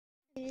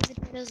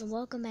Guys, and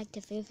welcome back to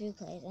Fufu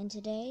Plays, and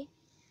today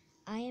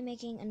I am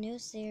making a new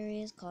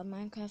series called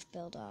Minecraft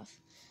Build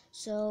Off.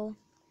 So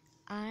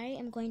I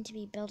am going to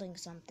be building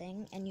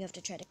something, and you have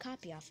to try to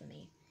copy off of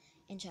me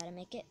and try to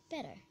make it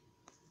better.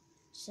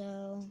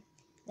 So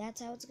that's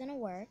how it's gonna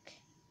work.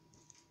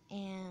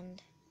 And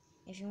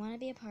if you want to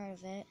be a part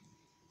of it,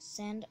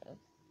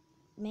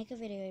 make a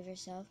video of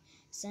yourself,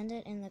 send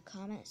it in the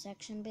comment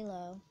section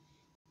below,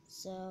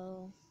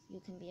 so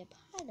you can be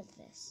a part of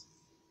this.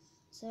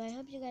 So I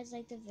hope you guys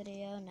liked the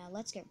video. Now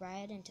let's get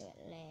right into it.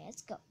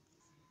 Let's go.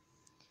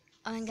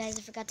 Oh, and guys,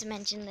 I forgot to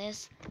mention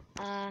this.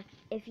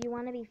 If you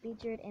want to be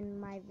featured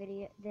in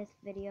this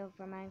video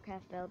for Minecraft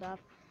Build Off,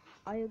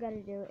 all you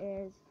gotta do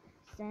is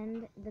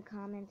send the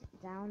comment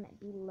down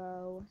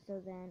below.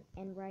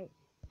 And write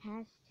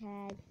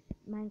hashtag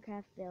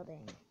Minecraft Build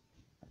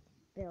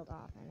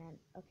Off. And then,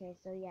 okay,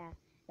 so yeah,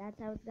 that's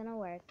how it's gonna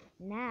work.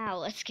 Now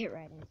let's get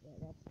right into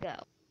it. Let's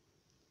go.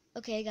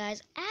 Okay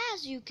guys,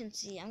 as you can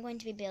see, I'm going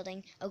to be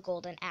building a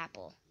golden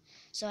apple.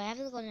 So I have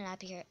the golden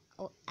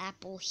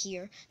apple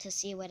here to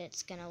see what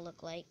it's going to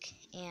look like,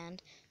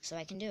 and so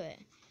I can do it.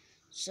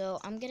 So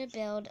I'm going to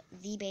build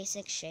the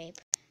basic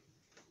shape.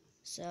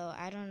 So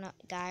I don't know,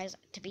 guys,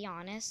 to be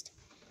honest,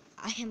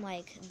 I am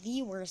like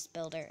the worst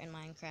builder in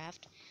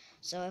Minecraft.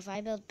 So if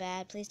I build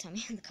bad, please tell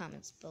me in the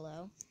comments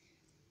below,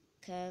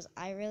 because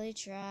I really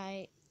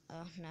try.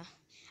 Oh no,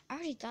 I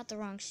already got the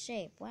wrong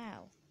shape.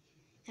 Wow,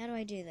 how do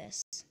I do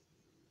this?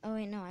 Oh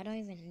wait, no, I don't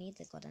even need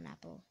the golden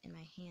apple in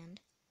my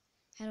hand.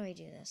 How do I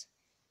do this?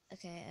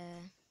 Okay,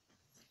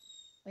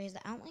 wait, is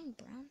the outline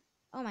brown?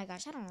 Oh my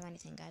gosh, I don't know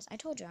anything, guys. I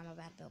told you I'm a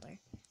bad builder.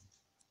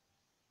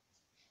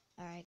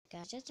 Alright,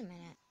 guys, just a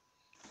minute.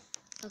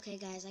 Okay,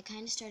 guys, I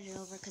kind of started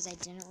over because I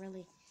didn't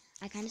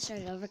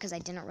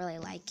really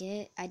like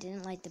it. I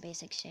didn't like the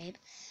basic shape.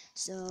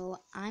 So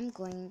I'm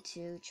going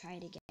to try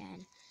it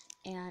again.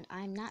 And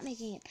I'm not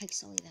making it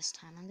pixely this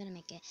time. I'm going to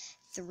make it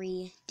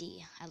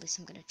 3D. At least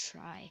I'm going to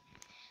try.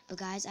 But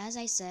guys, as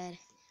I said,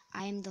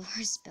 I am the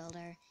worst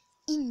builder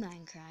in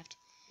Minecraft.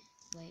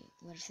 Wait,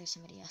 what if there's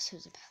somebody else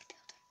who's a bad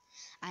builder?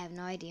 I have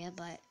no idea,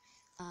 but,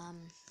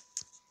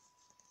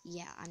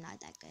 yeah, I'm not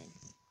that good.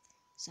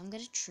 So I'm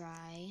gonna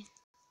try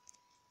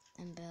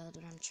and build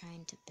what I'm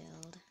trying to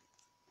build.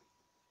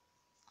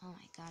 Oh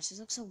my gosh, this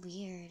looks so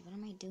weird. What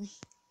am I doing?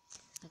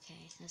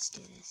 Okay, let's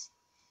do this.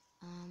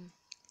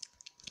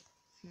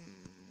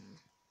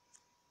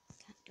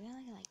 Do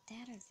I like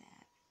that or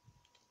that?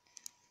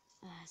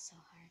 It's so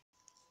hard.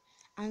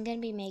 I'm going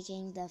to be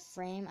making the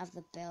frame of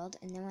the build,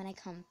 and then when I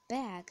come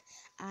back,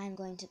 I'm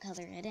going to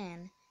color it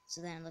in,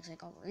 so then it looks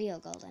like a real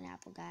golden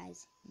apple,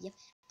 guys. Yep,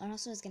 and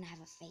also it's going to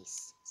have a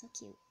face. So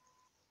cute.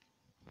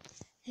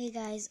 Hey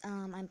guys,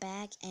 I'm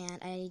back, and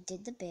I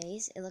did the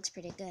base. It looks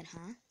pretty good,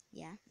 huh?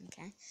 Yeah,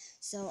 okay.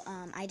 So,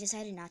 I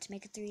decided not to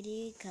make a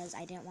 3D, because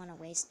I didn't want to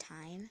waste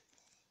time,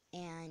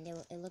 and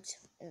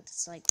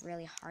it's like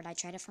really hard. I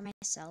tried it for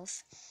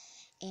myself,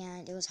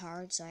 and it was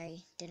hard, so I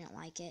didn't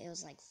like it. It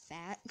was like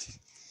fat.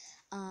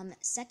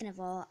 Second of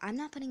all, I'm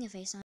not putting a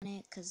face on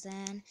it, because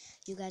then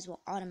you guys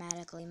will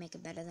automatically make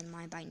it better than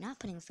mine by not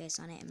putting a face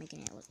on it and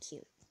making it look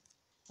cute.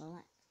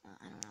 Well,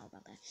 I don't know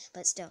about that.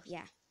 But still,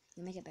 yeah,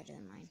 you make it better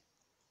than mine.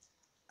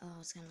 Oh,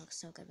 it's going to look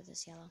so good with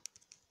this yellow.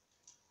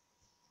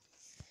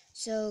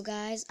 So,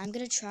 guys, I'm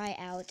going to try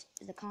out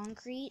the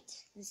concrete,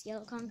 this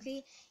yellow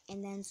concrete,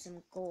 and then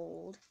some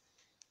gold,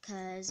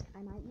 because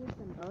I might use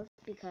them both,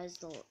 because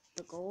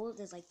the gold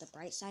is like the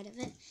bright side of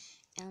it,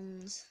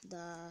 and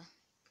the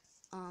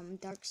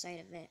dark side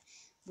of it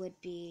would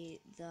be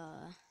the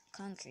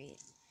concrete.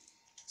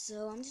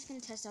 So I'm just going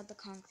to test out the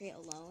concrete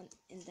alone,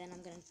 and then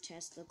I'm going to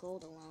test the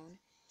gold alone,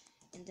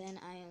 and then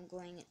I am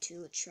going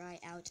to try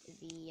out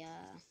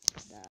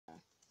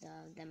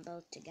them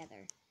both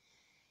together.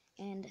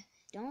 And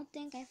don't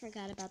think I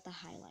forgot about the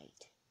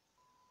highlight.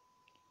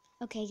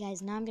 Okay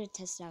guys, now I'm going to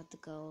test out the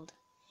gold.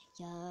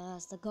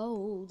 Yes, the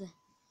gold.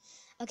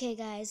 Okay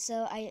guys,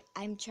 so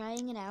I'm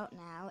trying it out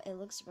now. It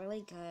looks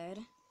really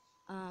good.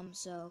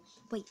 So,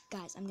 wait,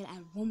 guys, I'm gonna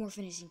add one more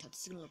finishing touch.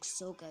 It's gonna look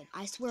so good.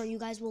 I swear, you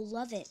guys will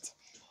love it.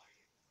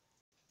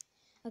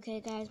 Okay,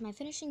 guys, my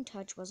finishing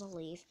touch was a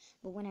leaf,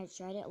 but when I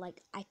tried it,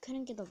 like, I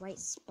couldn't get the right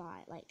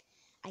spot. Like,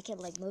 I kept,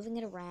 like, moving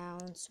it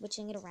around,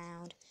 switching it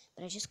around,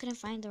 but I just couldn't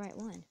find the right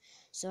one.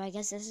 So, I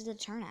guess this is the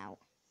turnout.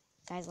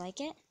 Guys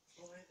like it?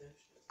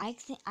 I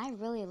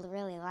really,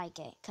 really like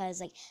it, because,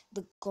 like,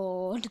 the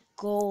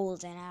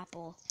golden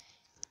apple.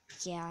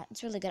 Yeah,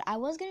 it's really good. I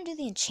was going to do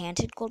the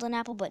enchanted golden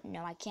apple, but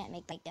no, I can't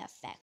make, like, the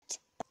effect.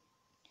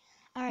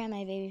 Alright,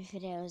 my baby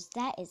videos,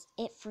 that is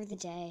it for the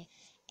day.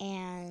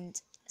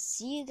 And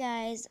see you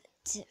guys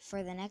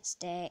for the next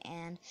day.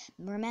 And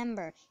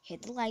remember,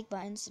 hit the like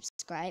button,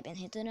 subscribe, and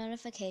hit the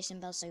notification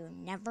bell so you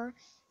never,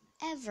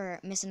 ever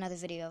miss another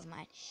video of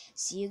mine.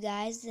 See you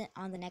guys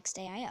on the next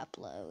day I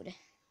upload.